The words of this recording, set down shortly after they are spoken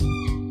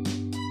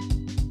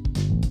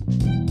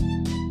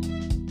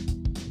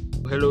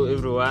Hello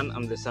everyone,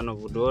 I'm the son of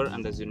Udor,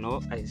 and as you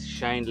know, I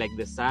shine like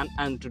the sun.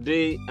 And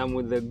today I'm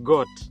with the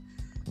GOAT,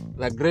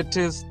 the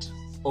greatest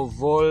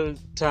of all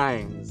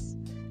times.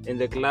 In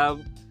the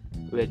club,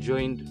 we are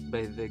joined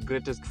by the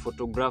greatest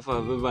photographer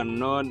I've ever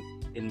known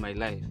in my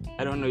life.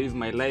 I don't know if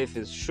my life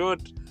is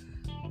short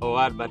or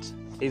what, but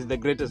he's the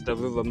greatest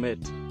I've ever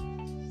met.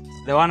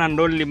 The one and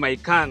only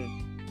Maican.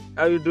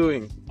 How are you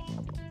doing?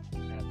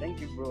 Thank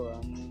you, bro.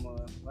 I'm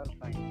well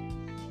fine.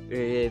 Yeah,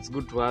 it's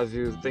good to have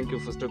you. Thank you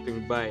for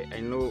stopping by. I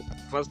know,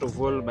 first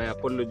of all, my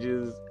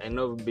apologies. I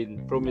know I've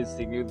been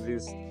promising you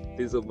this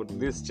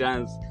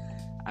chance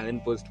and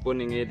then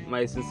postponing it.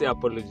 My sincere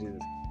apologies.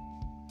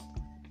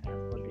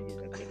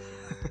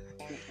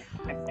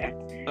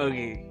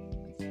 Okay,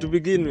 to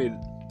begin with,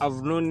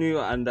 I've known you,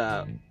 and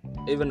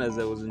even as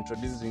I was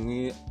introducing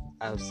you,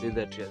 I've said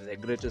that you're the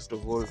greatest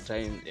of all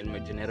time in my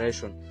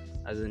generation.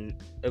 As in,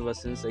 ever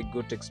since I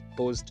got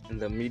exposed in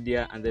the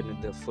media and then in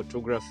the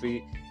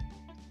photography,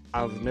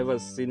 I've never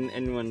seen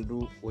anyone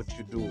do what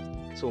you do.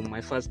 So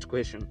my first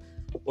question,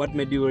 what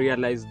made you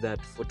realize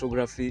that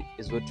photography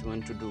is what you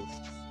want to do?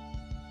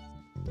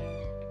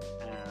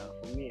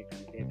 For me, I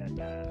can say that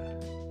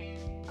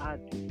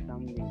art is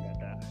something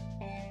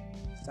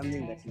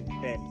that you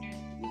felt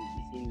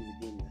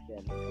within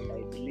yourself, and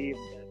I believe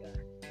that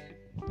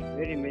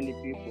very many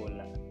people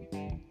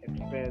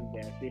express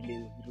their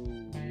feelings through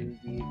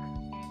music,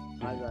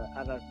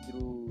 others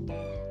through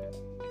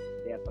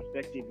their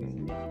perspective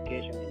in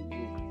education and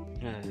books.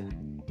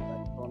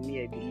 But for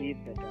me, I believe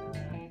that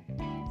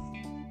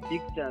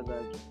pictures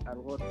are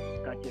what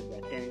catches the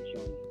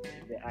attention,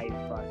 the eyes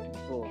first,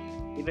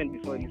 even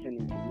before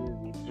listening to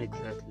music.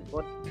 Exactly.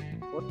 What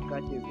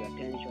catches the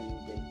attention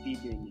is the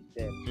video in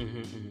itself.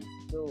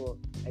 So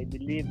I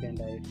believed and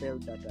I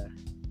felt that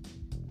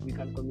we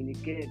can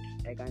communicate.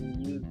 I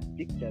can use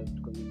pictures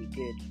to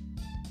communicate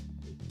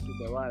to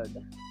the world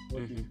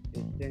what is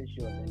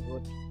essential and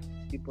what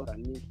people are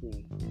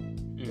missing.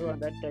 So at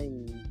that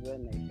time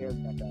when I felt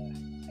that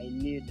I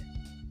need,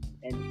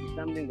 and it's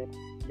something that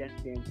just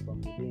came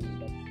from within,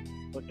 that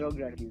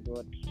photography is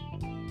what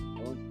I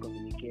want to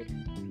communicate to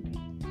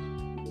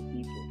the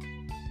people.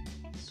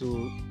 So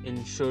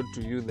in short,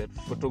 to you, that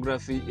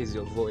photography is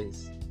your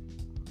voice.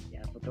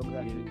 Yeah,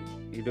 photography.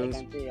 You don't.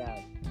 I can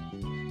say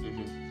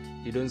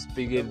You don't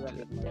speak it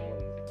photography is my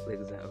voice.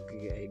 like that.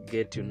 Okay, I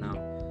get you now.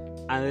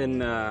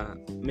 And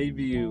then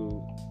maybe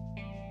you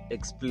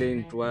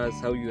explain to us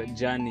how your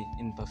journey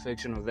in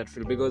perfection of that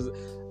field, because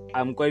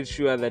I'm quite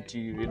sure that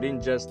you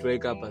didn't just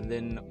wake up and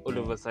then all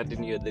of a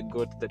sudden you're the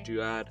GOAT that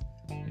you are.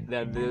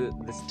 There are the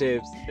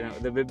steps,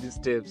 the baby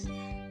steps.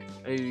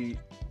 Maybe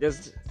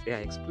just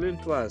explain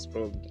to us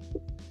probably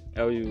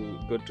how you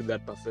got to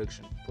that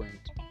perfection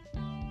point.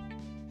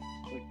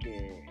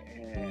 Okay,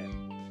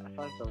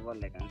 first of all,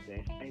 I can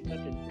say I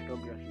started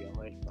photography a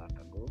while back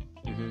ago,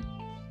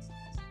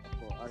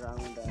 for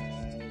around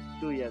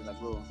 2 years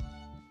ago.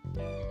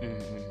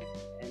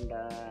 And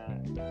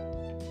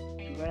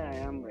to where I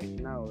am right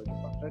now, the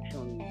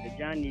perfection, the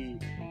journey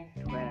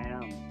to where I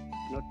am,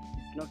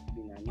 it's not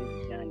been an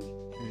easy journey,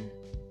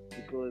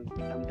 because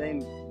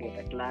sometimes you get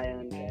a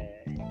client,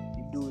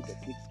 you do the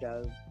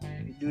pictures,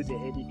 you do the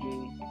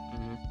editing,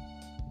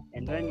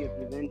 and when you're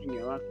presenting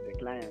your work to the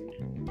client,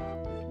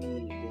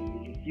 they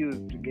refuse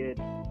to get,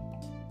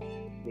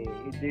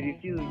 they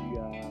refuse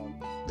your...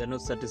 They're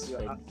not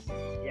satisfied.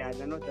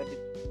 They're not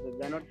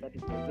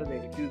satisfied, so they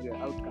refuse your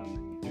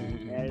outcome.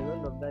 As a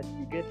result of that,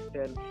 you get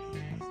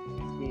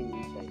self-esteem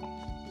inside.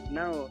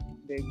 Now,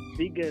 the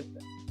biggest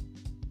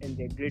and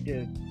the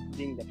greatest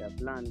thing that I've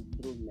learned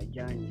through my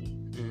journey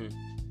is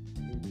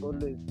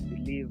always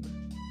believe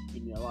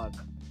in your work.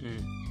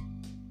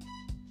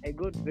 I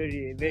got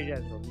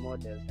various role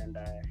models, and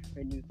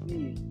when you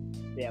see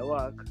their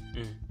work,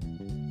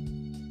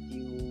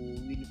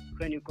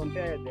 when you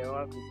compare their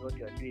work with what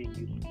you're doing,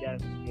 you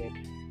just get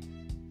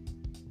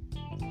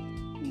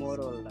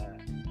moral.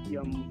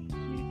 You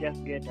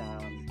just get how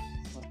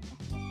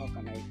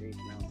can I say it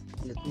now?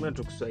 Natumia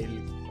tu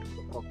Kiswahili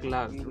kwa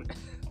class. You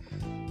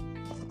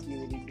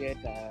will get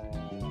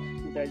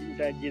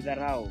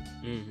utajidharau.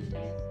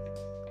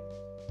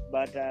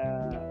 But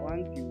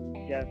once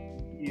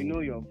you know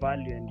your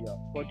value and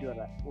what you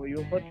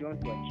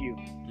want to achieve,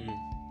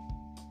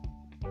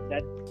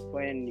 that's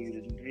when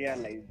you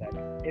realize that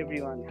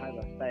everyone has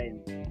a style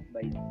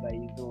by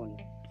his own.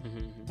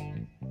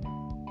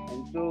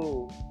 And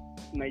so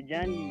my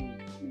journey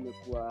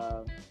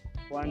imekuwa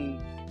one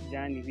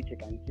journey which I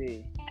can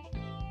say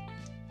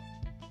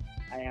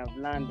I have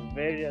learned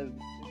various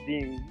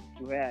things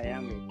to where I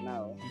am right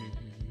now,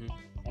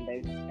 and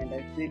I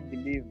still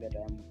believe that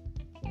I'm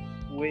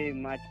way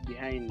much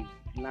behind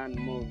to learn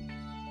more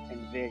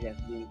and various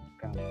things to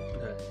come.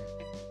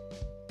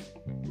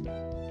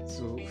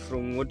 So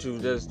from what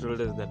you've just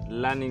told us, that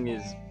learning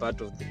is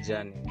part of the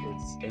journey.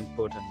 It's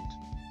important.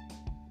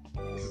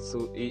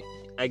 So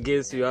I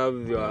guess you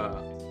have your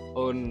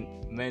own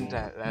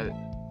mentor.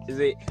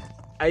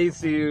 I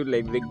see you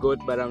like the GOAT,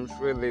 but I'm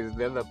sure there's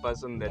the other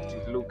person that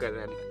you look at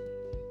and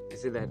you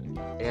see that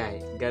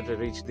I gotta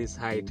reach this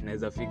height,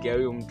 naweza fikia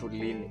huyo mtu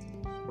lini.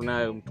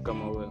 Kuna mtu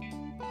kama wewe.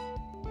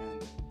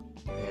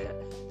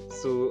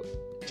 So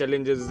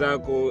challenges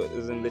zako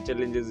is in the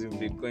challenges you've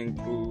been going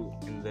through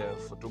in the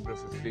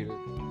photography field.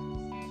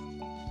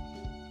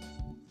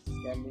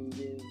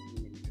 Challenges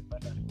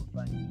nimepata so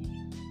far,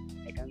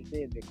 I can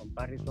say the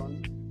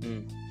comparison.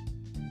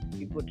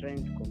 People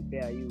trying to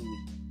compare you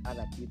with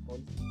other people.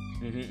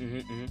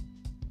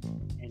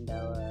 And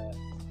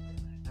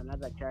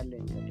another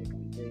challenge that I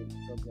can say in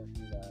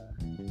photography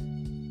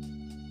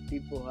is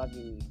people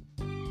having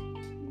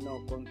no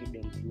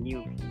confidence in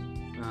you.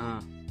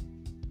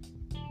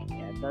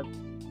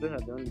 Those are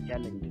the only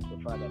challenges so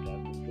far that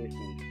I've been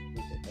facing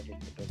since I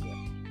started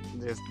photography.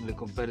 Just the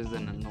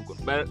comparison and no.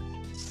 But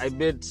I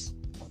bet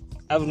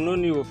I've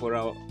known you for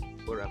a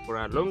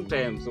long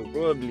time, so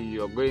probably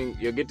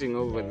you're getting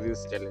over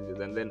these challenges,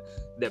 and then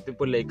there are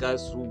people like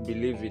us who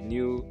believe in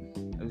you,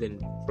 and then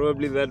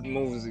probably that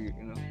moves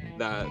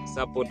the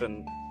support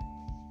and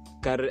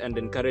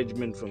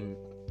encouragement from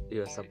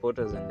your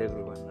supporters and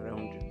everyone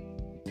around you.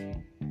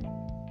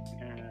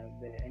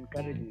 The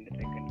encouragement that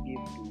I can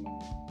give to my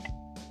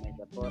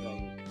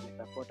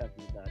supporters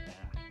is that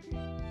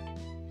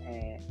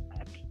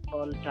at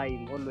all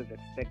time always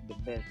expect the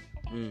best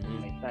on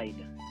my side.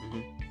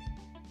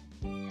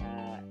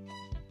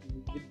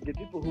 The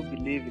people who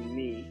believe in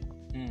me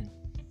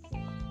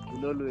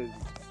will always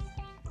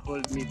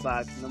hold me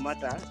back, no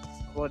matter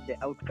what the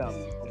outcome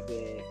of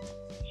the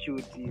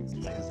shoot is.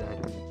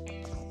 Exactly.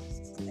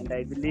 And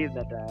I believe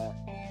that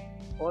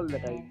all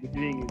that I'll be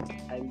doing is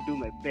I'll do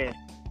my best.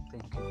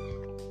 Thank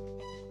you.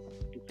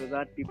 So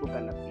that people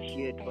can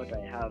appreciate what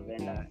I have.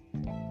 And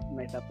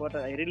my supporter,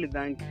 I really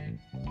thank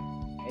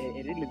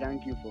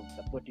you for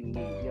supporting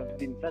me. You have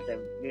been such a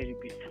very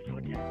good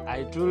supporter.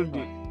 I told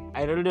you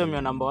I'm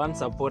your number one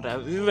supporter.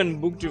 I've even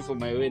booked you for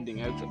my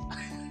wedding. I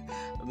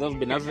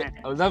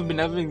would have been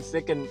having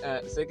second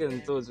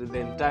thoughts with the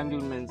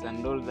entanglements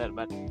and all that,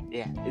 but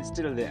yeah, it's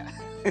still there.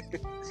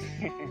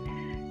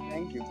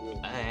 Thank you,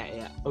 bro.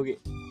 Okay.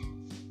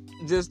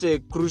 Just a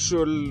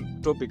crucial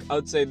topic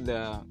outside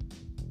the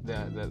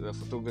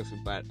photography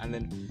part, and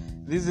then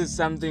this is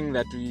something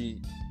that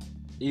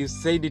you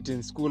said it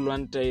in school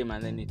one time,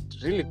 and then it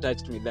really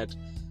touched me, that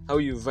how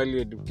you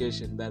value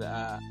education, that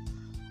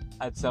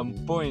at some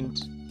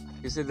point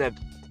you said that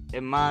a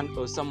man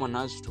or someone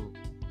has to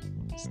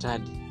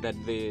study, that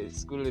the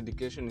school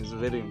education is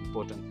very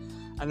important.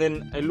 And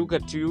then I look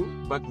at you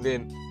back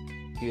then,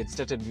 you had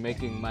started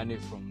making money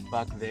from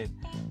back then,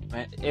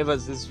 ever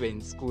since we were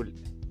in school.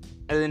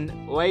 And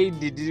then why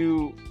did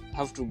you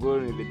have to go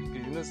with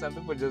education? Some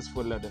people just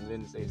fall out and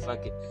then say,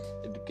 fuck it,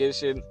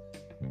 education,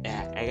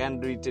 I can't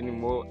do it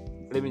anymore,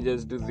 let me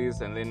just do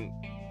this and then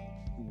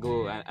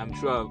go. I'm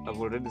sure I've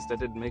already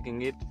started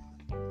making it,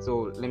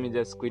 so let me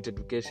just quit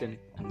education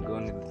and go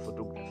on with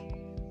photography.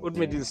 What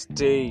made you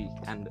stay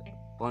and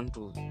want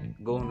to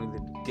go on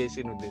with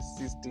education, with the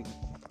system?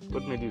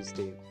 What made you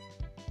stay?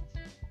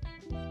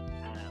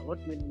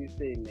 What made me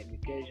stay in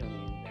education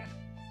is that,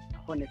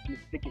 honestly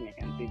speaking, I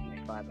can say it's my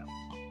father.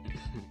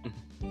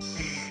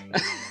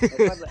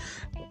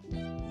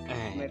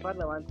 My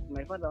father once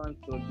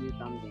told me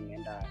something,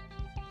 and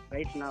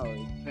right now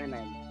it's when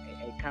I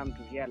come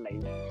to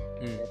realize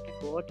that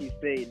what he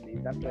said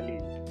is actually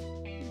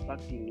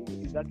impacting.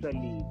 It's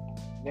actually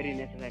very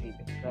necessary in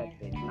the society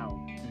right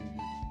now.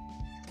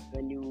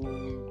 When you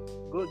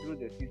go through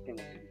the system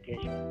of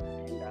education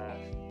and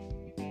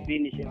you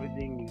finish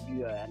everything, you do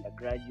your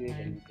undergraduate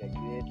and you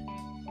graduate.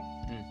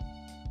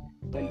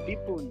 When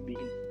people will be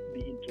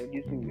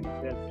introducing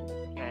themselves to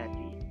the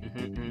society,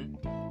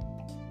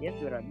 yes,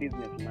 you're a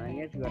businessman,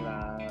 yes, you're a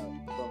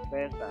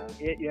professor,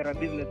 you're a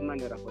businessman,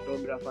 you're a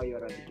photographer,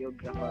 you're a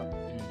videographer.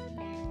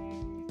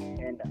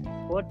 And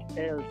what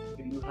else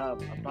do you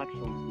have apart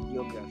from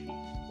videography,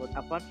 but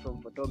apart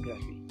from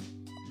photography?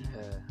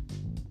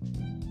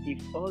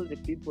 If all the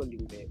people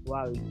in the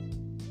world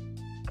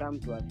come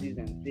to us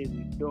and say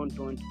we don't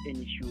want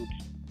any shoot,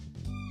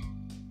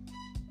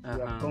 we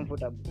are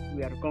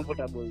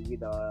comfortable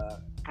with our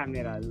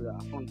cameras,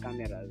 our phone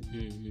cameras.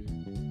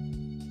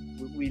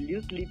 Will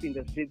you sleep in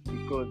the streets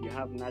because you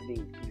have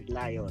nothing to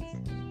rely on?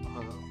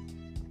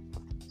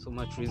 So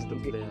much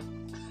wisdom there.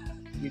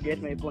 You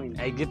get my point?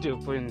 I get your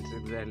point,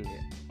 exactly.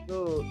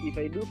 So if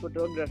I do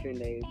photography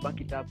and I back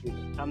it up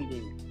with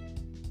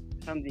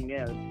something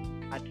else,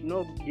 at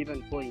no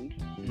given point,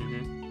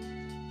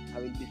 I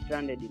will be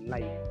stranded in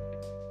life.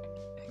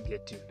 I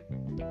get you.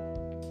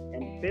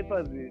 And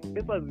papers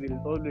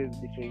will always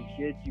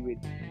differentiate you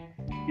with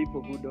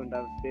people who don't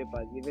have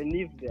papers, even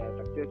if they are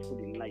successful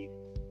in life.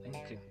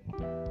 Thank you.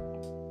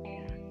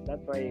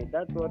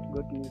 That's what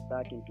got me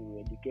started into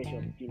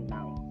education till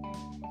now.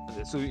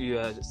 Okay, so you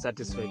are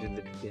satisfied with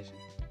education?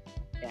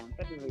 Yeah, I'm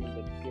satisfied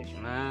with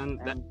education. Man,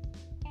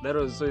 that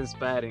was so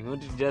inspiring.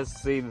 What you just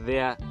said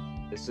there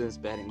is so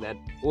inspiring. That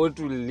what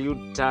will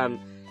you turn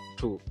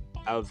to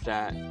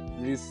after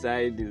this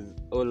side is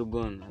all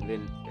gone? And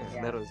then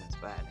that was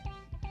inspiring.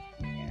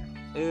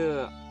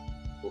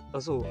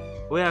 so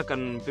where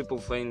can people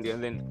find you?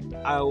 And then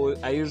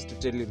I used to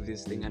tell you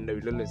this thing, and I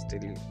will always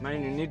tell you,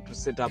 man, you need to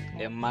set up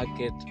a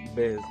market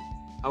base.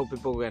 How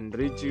people can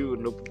reach you,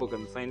 and how people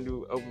can find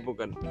you, how people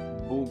can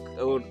book.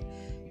 Or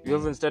you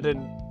haven't started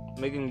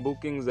making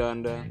bookings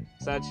and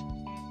such.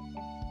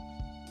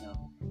 No.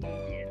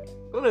 Yes.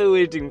 What are you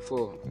waiting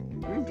for?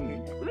 We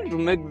need to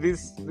make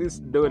this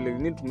dollar. We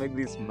need to make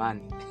this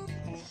money.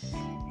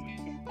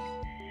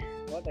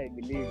 What I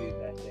believe is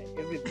that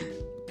everything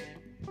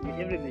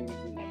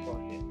is in a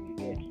process. You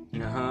get.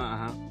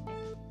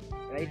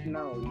 Right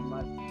now, we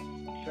must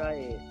try.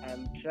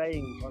 I'm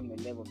trying on my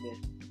level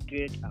best to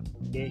create a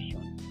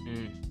foundation,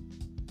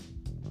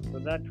 so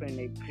that when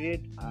I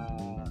create,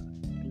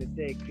 let's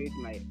say, I create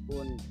my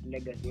own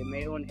legacy,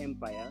 my own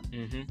empire,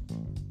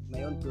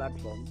 my own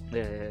platform.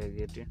 Yeah, I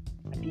get you.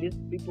 At least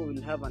people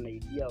will have an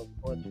idea of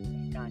what I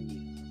can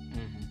use,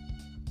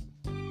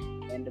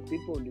 and the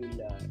people will.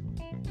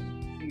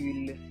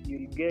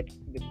 You'll get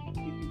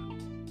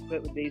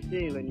they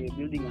say when you're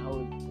building a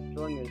house, the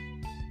strongest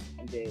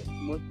and the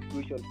most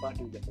crucial part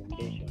is the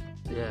foundation.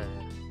 Yeah,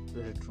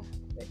 very true.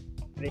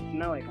 Right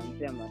now I can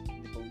say I'm at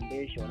the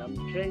foundation. I'm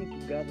trying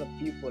to gather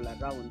people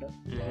around,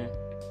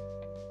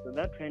 so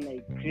that when I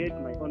create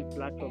my own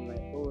platform,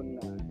 my own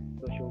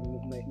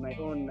my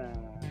own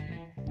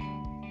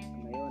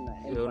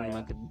empire, Your own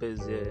market base,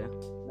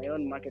 my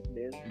own market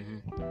base.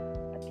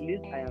 At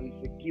least I am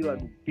secure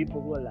with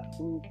people who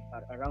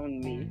are around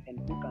me and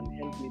who can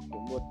help me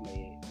promote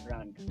my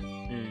brand.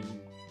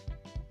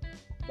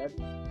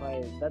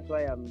 That's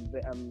why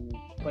I'm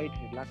quite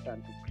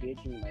reluctant to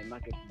creating my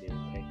market base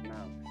right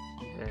now.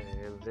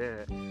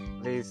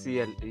 They see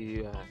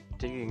you are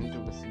taking into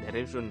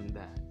consideration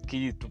the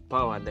key to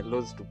power, the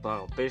laws to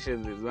power.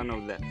 Patience is one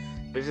of the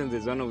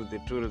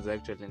tools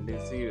actually, and they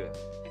see you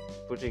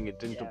putting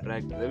it into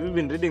practice. Have you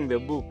been reading the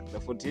book, The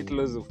 48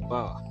 Laws of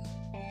Power?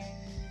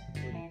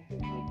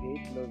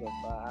 48 Laws of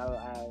Power.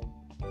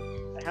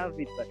 I have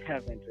it, but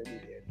haven't read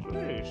it yet.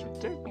 Well, you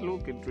should take a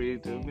look into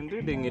it. I've been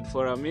reading it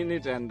for a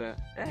minute, and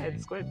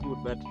it's quite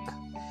good. But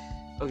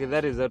okay,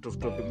 that is out of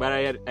topic. But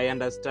I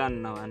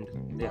understand now, and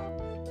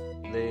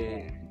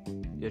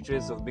your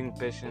choice of being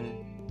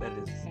patient,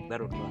 that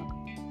would work.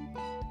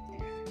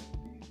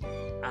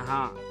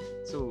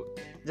 So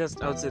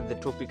just outside the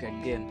topic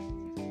again.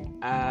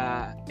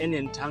 Any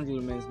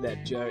entanglements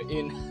that you are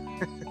in?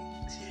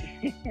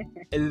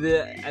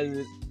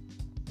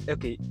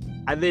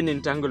 Are there an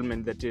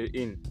entanglement that you're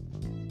in?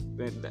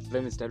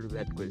 Let me start with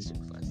that question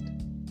first.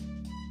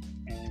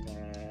 And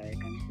I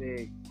can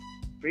say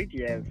pretty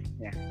yes,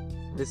 yeah.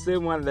 The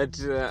same one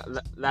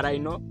that I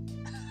know.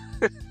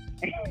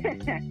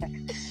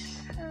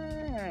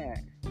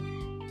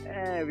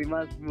 We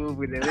must move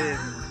with the wind.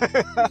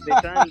 If they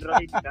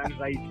turn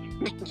right.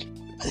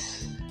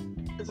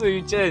 So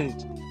you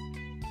changed?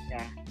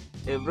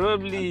 Yeah.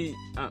 Probably.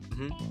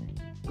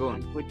 Go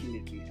on.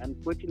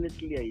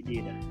 Unfortunately, I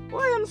did.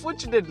 Why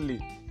unfortunately?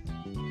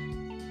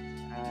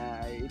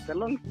 It's a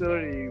long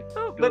story.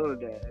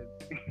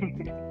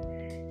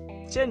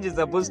 Change is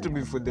supposed to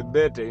be for the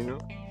better, you know.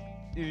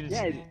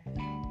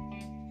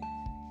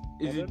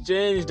 If you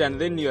changed and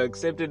then you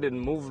accepted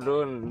and moved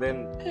on,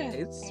 then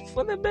it's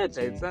for the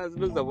better. It's not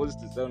supposed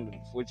to sound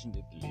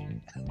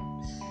unfortunately.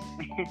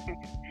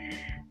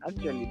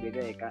 Actually,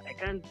 I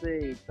can't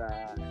say it's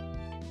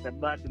a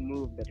bad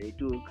move that I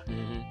took.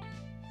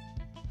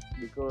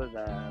 Because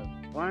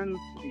once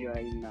you are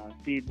in a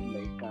field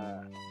like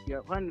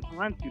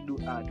once you do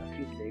art, a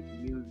field like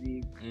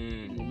music,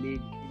 you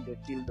need in the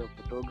field of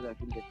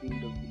photography, in the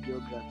field of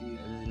videography.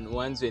 And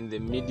once you're in the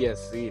media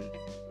scene,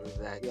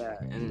 exactly. Yeah,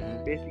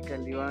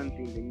 basically once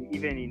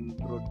even in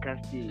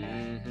broadcasting,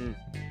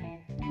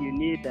 you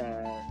need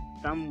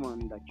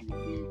someone that you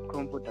will be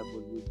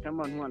comfortable with,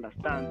 someone who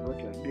understands what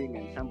you are doing,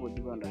 and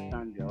somebody who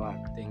understands your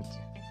work. Thank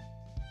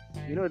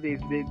you. You know,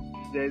 there's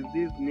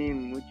this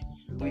meme which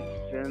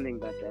trending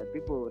that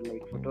people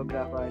like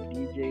photographers,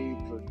 DJs,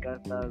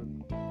 broadcasters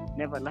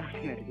never last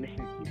in a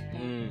relationship.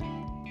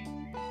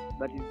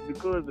 But it's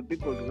because the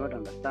people do not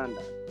understand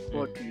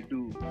what we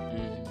do.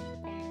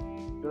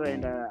 So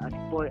and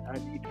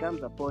it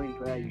comes a point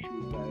where you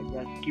should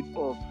just keep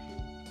off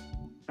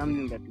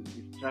something that is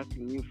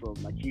distracting you from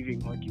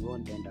achieving what you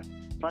want. And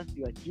first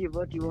you achieve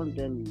what you want,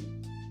 then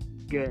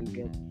you go and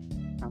get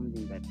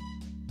something that's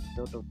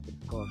sort of the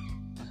cost.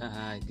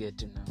 I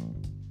get you now.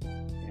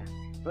 Yeah.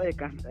 So I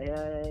can't say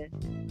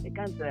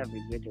I've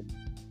regretted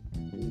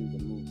doing the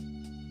move.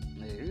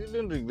 You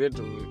don't regret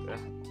it.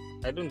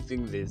 I don't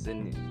think there's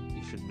any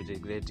you should be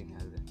regretting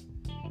either.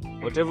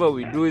 Whatever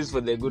we do is for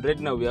the good. Right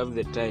now we have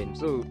the time.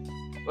 So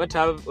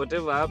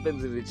whatever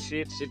happens, if it's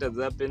shit has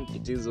happened,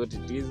 it is what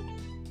it is.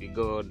 We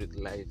go on with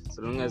life.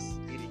 So long as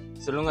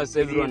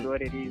everyone, it is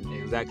what it is.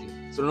 Exactly.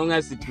 So long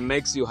as it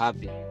makes you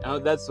happy. Now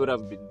that's what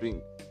I've been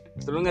doing.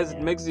 So long as it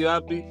makes you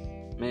happy,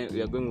 man,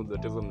 we are going with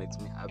whatever makes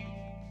me happy.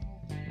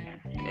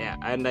 Yeah,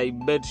 and I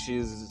bet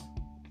she's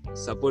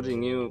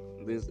supporting you.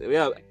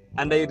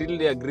 And I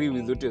really agree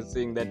with what you're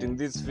saying, that in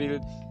this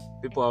field,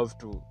 people have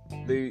to,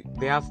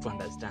 they have to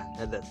understand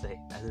the other side.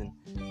 As in,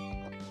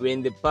 we're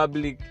in the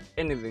public,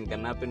 anything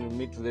can happen. We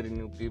meet very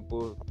new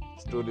people,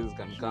 stories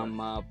can come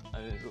up.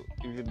 And so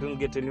if you don't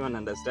get anyone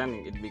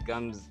understanding, it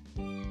becomes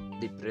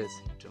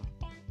depressing too.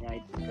 Yeah,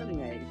 it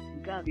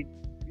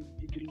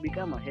will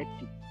become a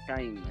hectic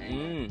time.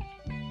 Right?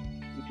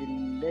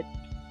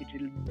 It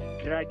will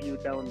drag you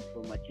down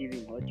from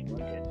achieving what you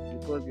wanted,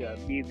 because you are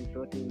busy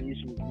sorting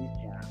issues which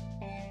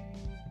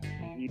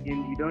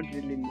you don't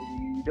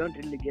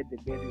really get the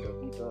benefit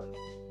of it all.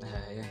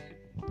 Yeah.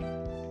 I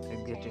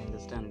get you,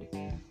 understand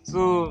it.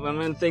 So, my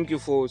man, thank you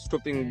for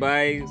stopping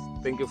by.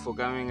 Thank you for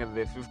coming at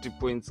the 50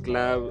 Points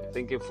Club.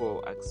 Thank you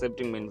for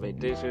accepting my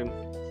invitation.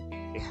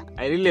 Yeah,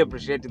 I really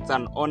appreciate it. It's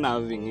an honor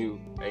having you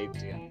right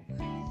here.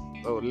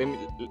 So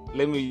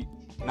let me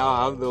now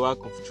have the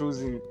work of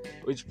choosing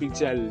which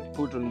picture I'll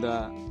put on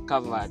the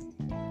cover.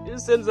 You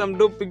send some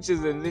dope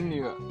pictures and then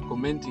you're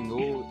commenting,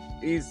 oh,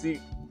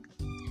 easy.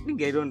 I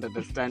think I don't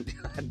understand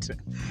that.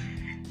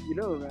 You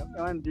know,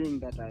 one thing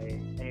that I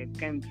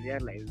came to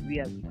realize, we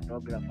as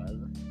photographers,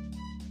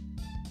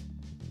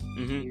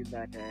 is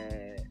that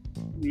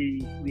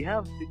we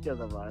have pictures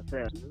of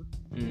ourselves,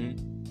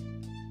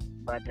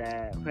 but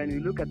when we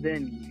look at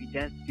them, we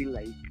just feel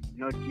like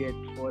not yet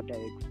what I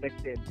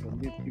expected from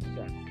this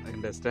picture. I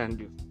understand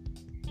you.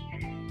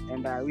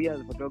 And we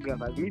as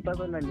photographers, me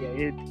personally, I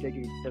hate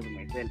taking pictures of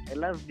myself. I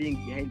love being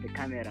behind the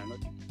camera, not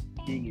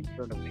being in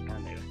front of the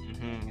camera.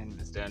 I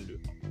understand you.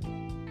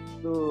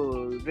 So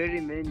very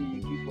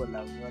many people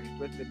have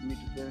requested me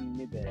to send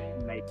me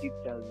my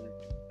pictures,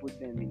 put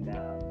them in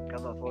the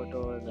cover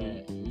photos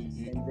and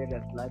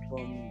various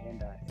platforms.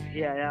 And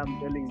here I am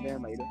telling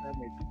them I don't have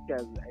my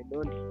pictures. I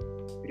don't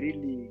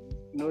really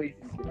know if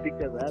the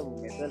pictures I have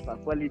of myself are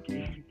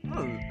quality.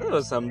 That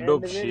was some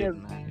dope shit,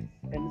 man.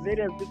 And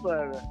various people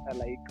are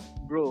like,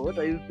 bro, what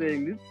are you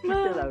saying? These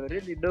pictures are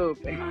really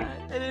dope.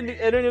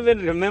 I don't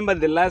even remember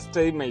the last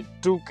time I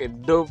took a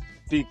dope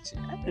picture.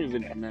 I don't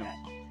even remember.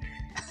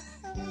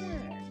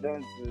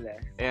 Don't do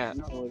that. Yeah.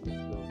 No.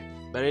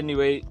 But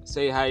anyway,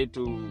 say hi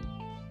to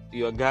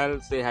your girl,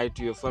 say hi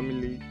to your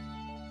family,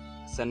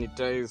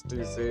 sanitize,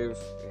 stay safe.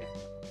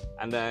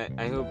 And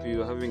I hope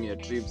you're having your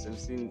trips. I've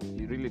seen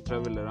you really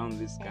travel around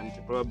this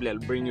country. Probably I'll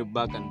bring you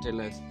back and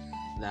tell us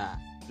the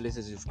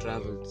places you've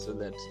traveled, so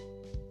that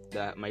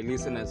my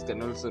listeners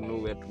can also know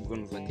where to go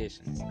on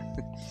vacations.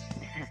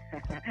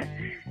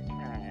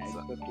 It's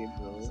okay,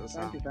 bro.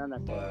 Asante sana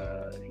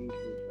kwa hii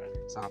fursa.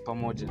 Sawa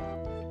pamoja.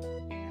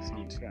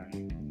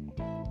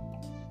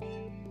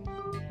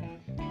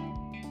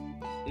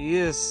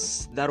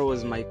 Yes, that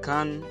was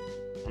Maican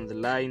on the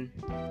line.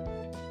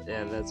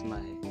 Yeah, that's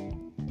my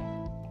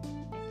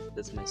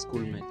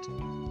schoolmate.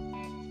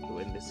 We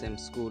were in the same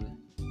school.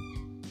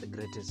 The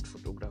greatest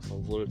photographer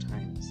of all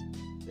times.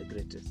 The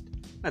greatest.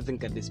 Nothing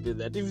can dispute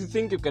that. If you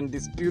think you can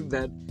dispute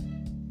that,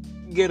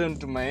 get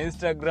onto my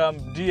Instagram,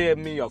 DM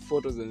me your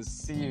photos and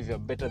see if you're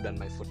better than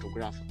my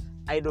photographer.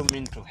 I don't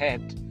mean to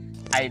hate.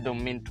 I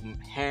don't mean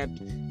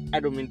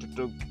to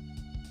talk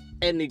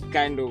any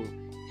kind of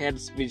hate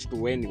speech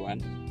to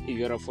anyone. If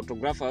you're a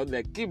photographer out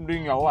there, keep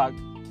doing your work.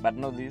 But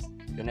know this,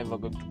 you're never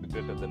going to be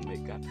better than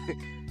Maican.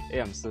 Hey,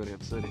 I'm sorry.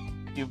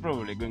 You're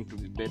probably going to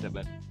be better,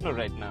 but not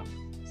right now.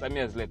 Some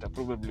years later,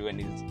 probably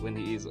when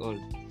he is old.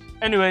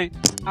 Anyway,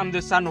 I'm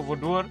the son of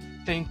Odor.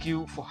 Thank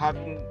you for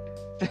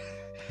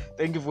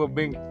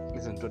being,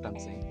 listen to what I'm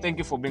saying. Thank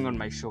you for being on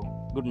my show.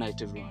 Good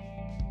night, everyone.